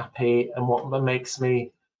kind of happy and what makes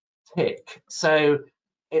me tick. So,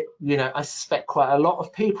 you know, I suspect quite a lot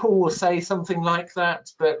of people will say something like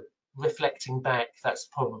that, but reflecting back, that's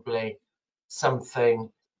probably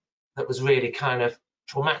something that was really kind of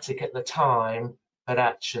traumatic at the time, but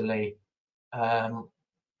actually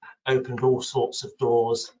opened all sorts of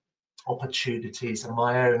doors, opportunities in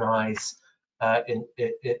my own eyes, in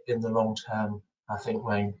the long term, I think,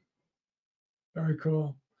 Wayne. Very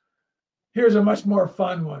cool. Here's a much more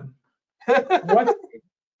fun one. What's a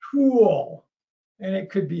tool? And it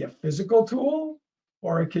could be a physical tool,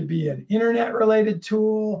 or it could be an internet related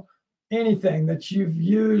tool, anything that you've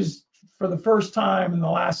used for the first time in the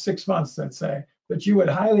last 6 months, let's say. that you would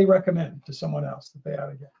highly recommend to someone else that they ought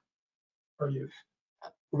to get or use?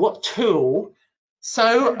 What tool?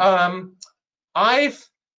 So I've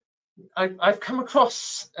come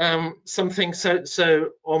across something. So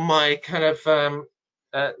on my kind of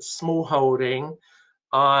small holding,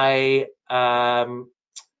 I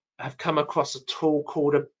have come across a tool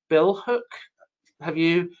called a bill hook. Have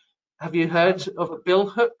you heard of a bill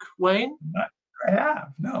hook, Wayne? I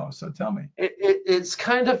have. No. So tell me. It's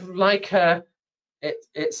kind of like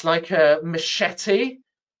it's like a machete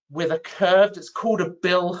with a curved. It's called a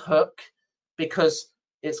bill hook because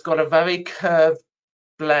it's got a very curved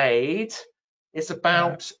blade. It's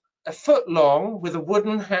about a foot long with a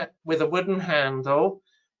wooden handle.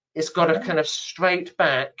 It's got a kind of straight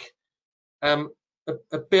back. A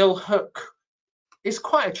bill hook is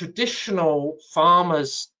quite a traditional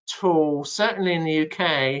farmer's tool, certainly in the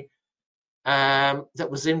UK,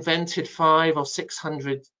 that was invented 500 or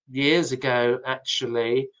 600 years ago,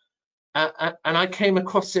 actually. And I came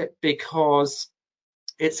across it because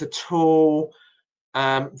it's a tool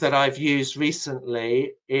that I've used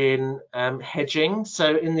recently in hedging.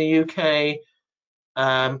 So in the UK,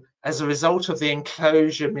 as a result of the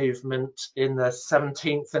enclosure movement in the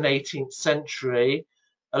 17th and 18th century,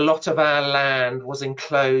 a lot of our land was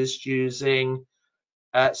enclosed using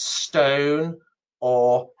stone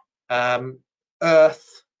or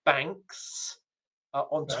earth banks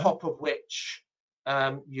on top of which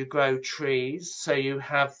you grow trees. So you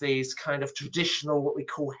have these kind of traditional, what we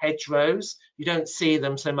call hedgerows. You don't see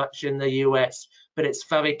them so much in the US, but it's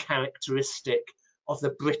very characteristic of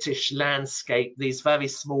the British landscape, these very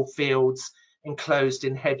small fields enclosed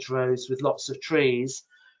in hedgerows with lots of trees.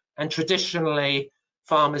 And traditionally,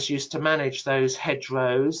 farmers used to manage those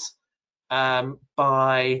hedgerows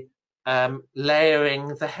by layering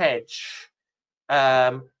the hedge.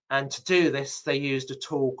 And to do this, they used a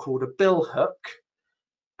tool called a bill hook.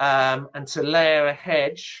 And to layer a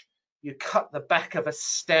hedge, you cut the back of a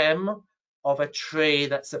stem of a tree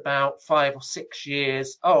that's about 5 or 6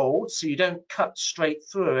 years old. So you don't cut straight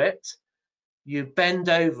through it. You bend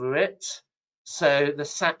over it so the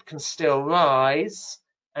sap can still rise,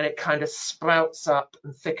 and it kind of sprouts up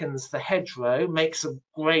and thickens the hedgerow, makes a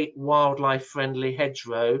great wildlife-friendly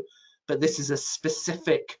hedgerow. But this is a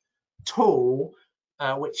specific tool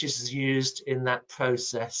which is used in that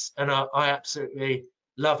process. And I absolutely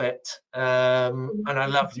love it. And I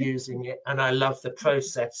love using it. And I love the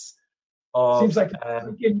process of Seems like it's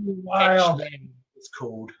taken you a while. It's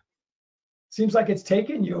called. Seems like it's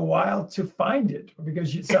taken you a while to find it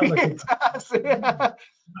because it sounds like it does, yeah.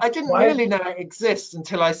 I didn't really know it exists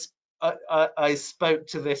until I spoke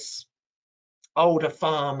to this older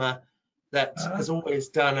farmer that has always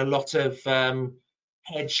done a lot of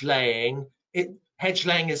hedge laying. Hedge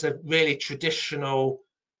laying is a really traditional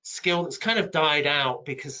skill that's kind of died out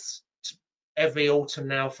because every autumn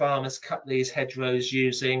now farmers cut these hedgerows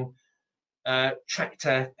using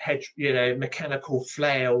tractor hedge, mechanical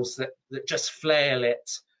flails that just flail it.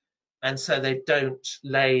 And so they don't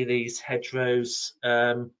lay these hedgerows.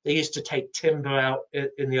 They used to take timber out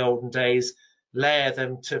in the olden days, layer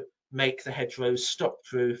them to make the hedgerows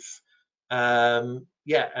stop-proof. And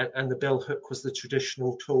the bill hook was the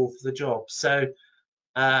traditional tool for the job. So,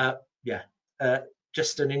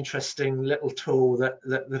 just an interesting little tool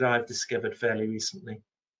that I've discovered fairly recently.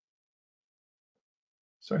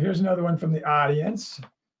 So here's another one from the audience.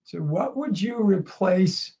 So what would you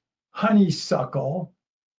replace honeysuckle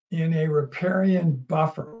in a riparian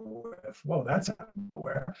buffer with? Whoa, that's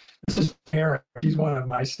where. This is Karen. She's one of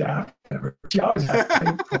my staff. She always has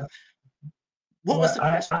to what was the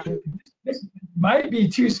question? This might be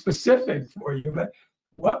too specific for you, but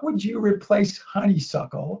what would you replace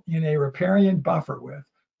honeysuckle in a riparian buffer with?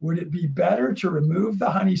 Would it be better to remove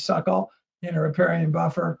the honeysuckle in a riparian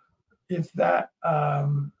buffer if that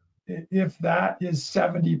is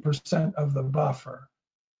 70% of the buffer?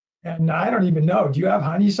 And I don't even know. Do you have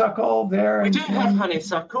honeysuckle there? We do have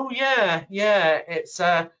honeysuckle. Yeah. It's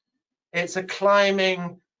a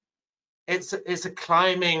climbing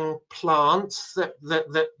plant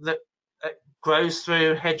that grows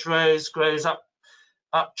through hedgerows, grows up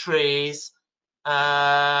trees.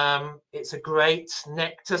 It's a great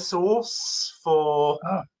nectar source for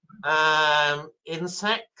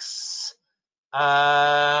insects.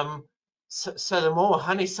 So the more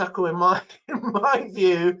honeysuckle in my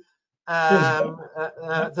view,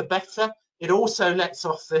 the better. It also lets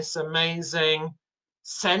off this amazing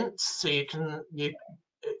scent, so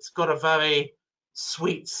it's got a very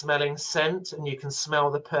sweet smelling scent, and you can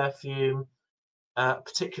smell the perfume,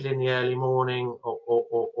 particularly in the early morning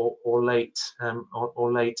or late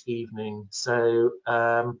evening. So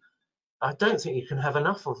I don't think you can have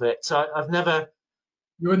enough of it. So I've never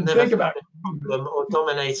You wouldn't think about found a problem or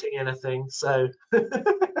dominating anything. So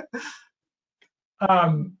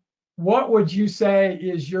what would you say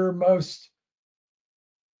is your most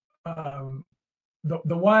the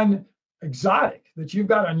one exotic that you've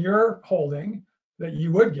got on your holding that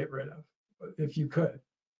you would get rid of if you could?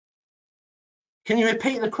 Can you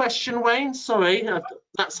repeat the question, Wayne? Sorry,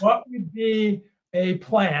 What would be a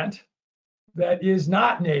plant that is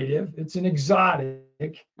not native, it's an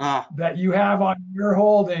exotic, that you have on your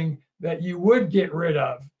holding that you would get rid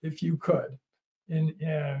of if you could?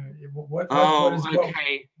 What is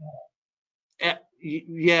okay.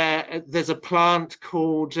 Yeah, there's a plant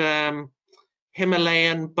called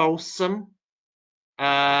Himalayan balsam,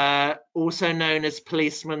 also known as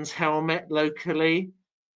policeman's helmet locally.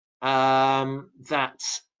 That,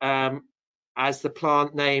 as the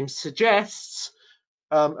plant name suggests,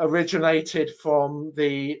 originated from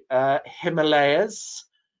the Himalayas.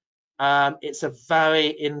 It's a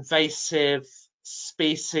very invasive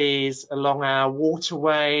species along our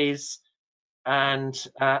waterways and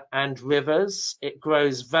rivers. It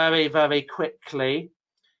grows very, very quickly,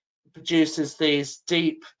 produces these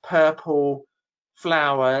deep purple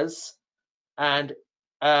flowers, and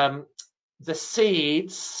the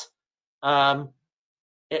seeds,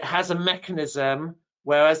 it has a mechanism,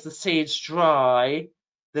 whereas the seeds dry,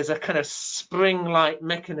 there's a kind of spring-like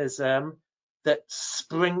mechanism that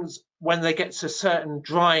springs when they get to a certain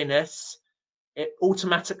dryness. It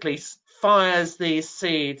automatically fires these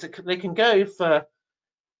seeds. They can go for,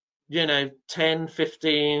 10,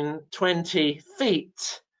 15, 20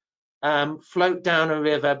 feet, float down a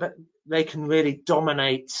river, but they can really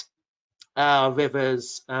dominate our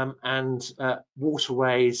rivers and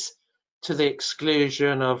waterways to the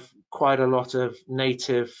exclusion of quite a lot of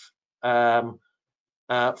native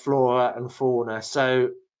flora and fauna.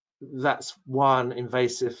 So that's one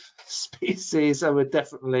invasive species I would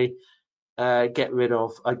definitely get rid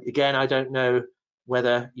of. Again, I don't know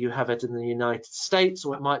whether you have it in the United States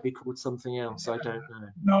or it might be called something else. I don't know.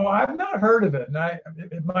 No, I've not heard of it,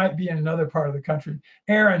 and it might be in another part of the country.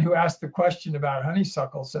 Aaron, who asked the question about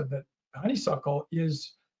honeysuckle, said that honeysuckle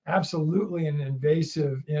is absolutely an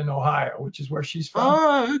invasive in Ohio, which is where she's from.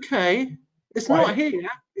 Oh, okay. It's not here.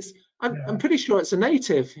 I'm pretty sure it's a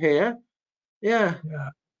native here. Yeah. Yeah.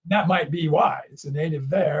 That might be why it's a native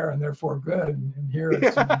there and therefore good. And here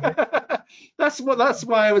it's that's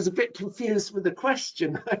why I was a bit confused with the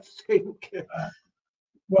question, I think.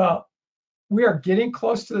 Well, we are getting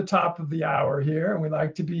close to the top of the hour here, and we'd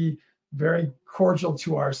like to be very cordial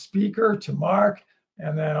to our speaker, to Mark,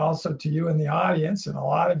 and then also to you in the audience. And a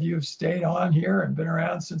lot of you have stayed on here and been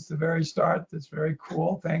around since the very start. That's very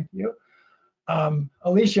cool. Thank you.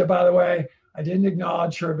 Alicia, by the way, I didn't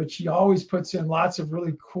acknowledge her, but she always puts in lots of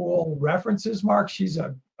really cool references, Mark. She's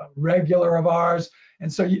a regular of ours.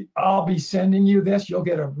 And so I'll be sending you this. You'll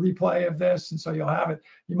get a replay of this. And so you'll have it.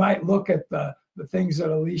 You might look at the things that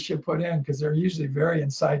Alicia put in because they're usually very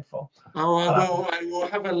insightful. Oh, I will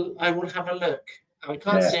have a look. I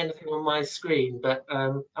can't see anything on my screen, but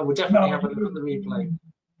I will definitely have a look at the replay. You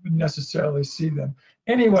wouldn't necessarily see them.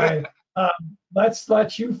 Anyway, let's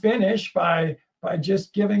let you finish by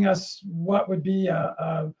just giving us what would be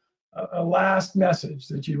a last message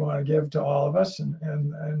that you want to give to all of us,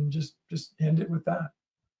 and just end it with that.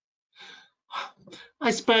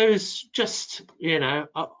 I suppose just,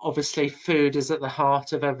 obviously food is at the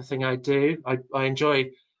heart of everything I do. I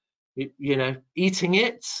enjoy, eating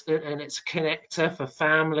it, and it's a connector for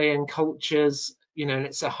family and cultures, and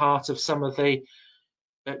it's the heart of some of the,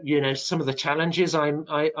 some of the challenges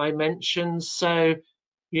I mentioned. So,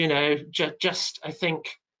 just I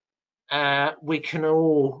think we can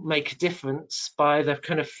all make a difference by the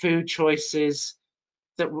kind of food choices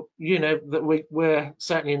that we're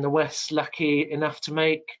certainly in the West lucky enough to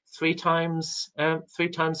make three times a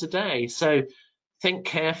day. So think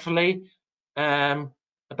carefully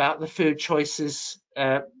about the food choices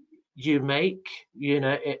you make.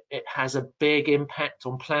 It has a big impact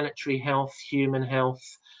on planetary health, human health,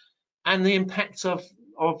 and the impact of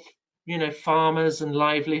farmers and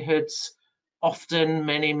livelihoods, often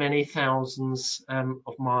many thousands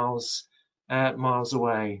of miles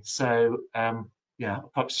away. So I'll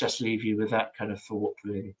perhaps just leave you with that kind of thought,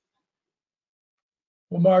 really.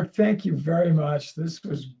 Well, Mark, thank you very much. This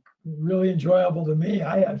was really enjoyable to me.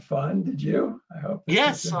 I had fun. Did you? I hope.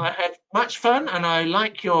 Yes, I had much fun, and I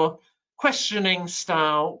like your questioning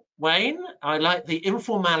style, Wayne. I like the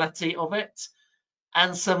informality of it,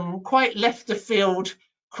 and some quite left of field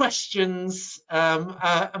questions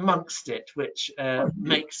amongst it, which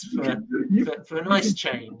makes for a nice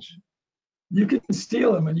change. You can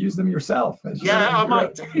steal them and use them yourself. Yeah, I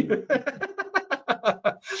might do.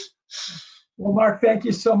 Well, Mark, thank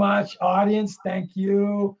you so much. Audience, thank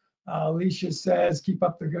you. Alicia says, keep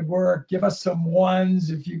up the good work. Give us some ones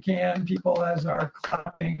if you can. People, as are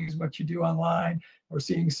clapping is what you do online. We're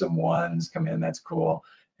seeing some ones come in. That's cool.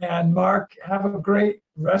 And Mark, have a great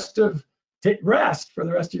rest for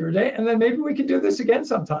the rest of your day. And then maybe we can do this again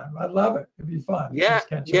sometime. I'd love it. It'd be fun. Yeah.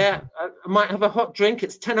 I might have a hot drink.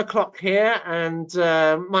 It's 10 o'clock here, and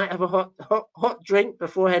might have a hot drink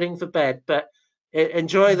before heading for bed. But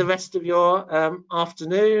enjoy the rest of your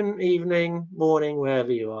afternoon, evening, morning,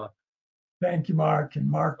 wherever you are. Thank you, Mark. And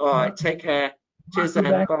Mark. All right, take care. Cheers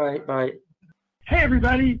then. Bye. Hey,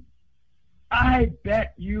 everybody. I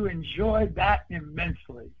bet you enjoyed that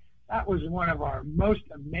immensely. That was one of our most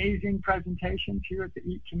amazing presentations here at the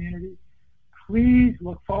EAT community. Please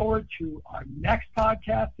look forward to our next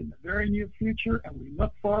podcast in the very near future, and we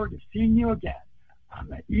look forward to seeing you again on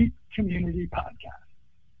the EAT Community Podcast.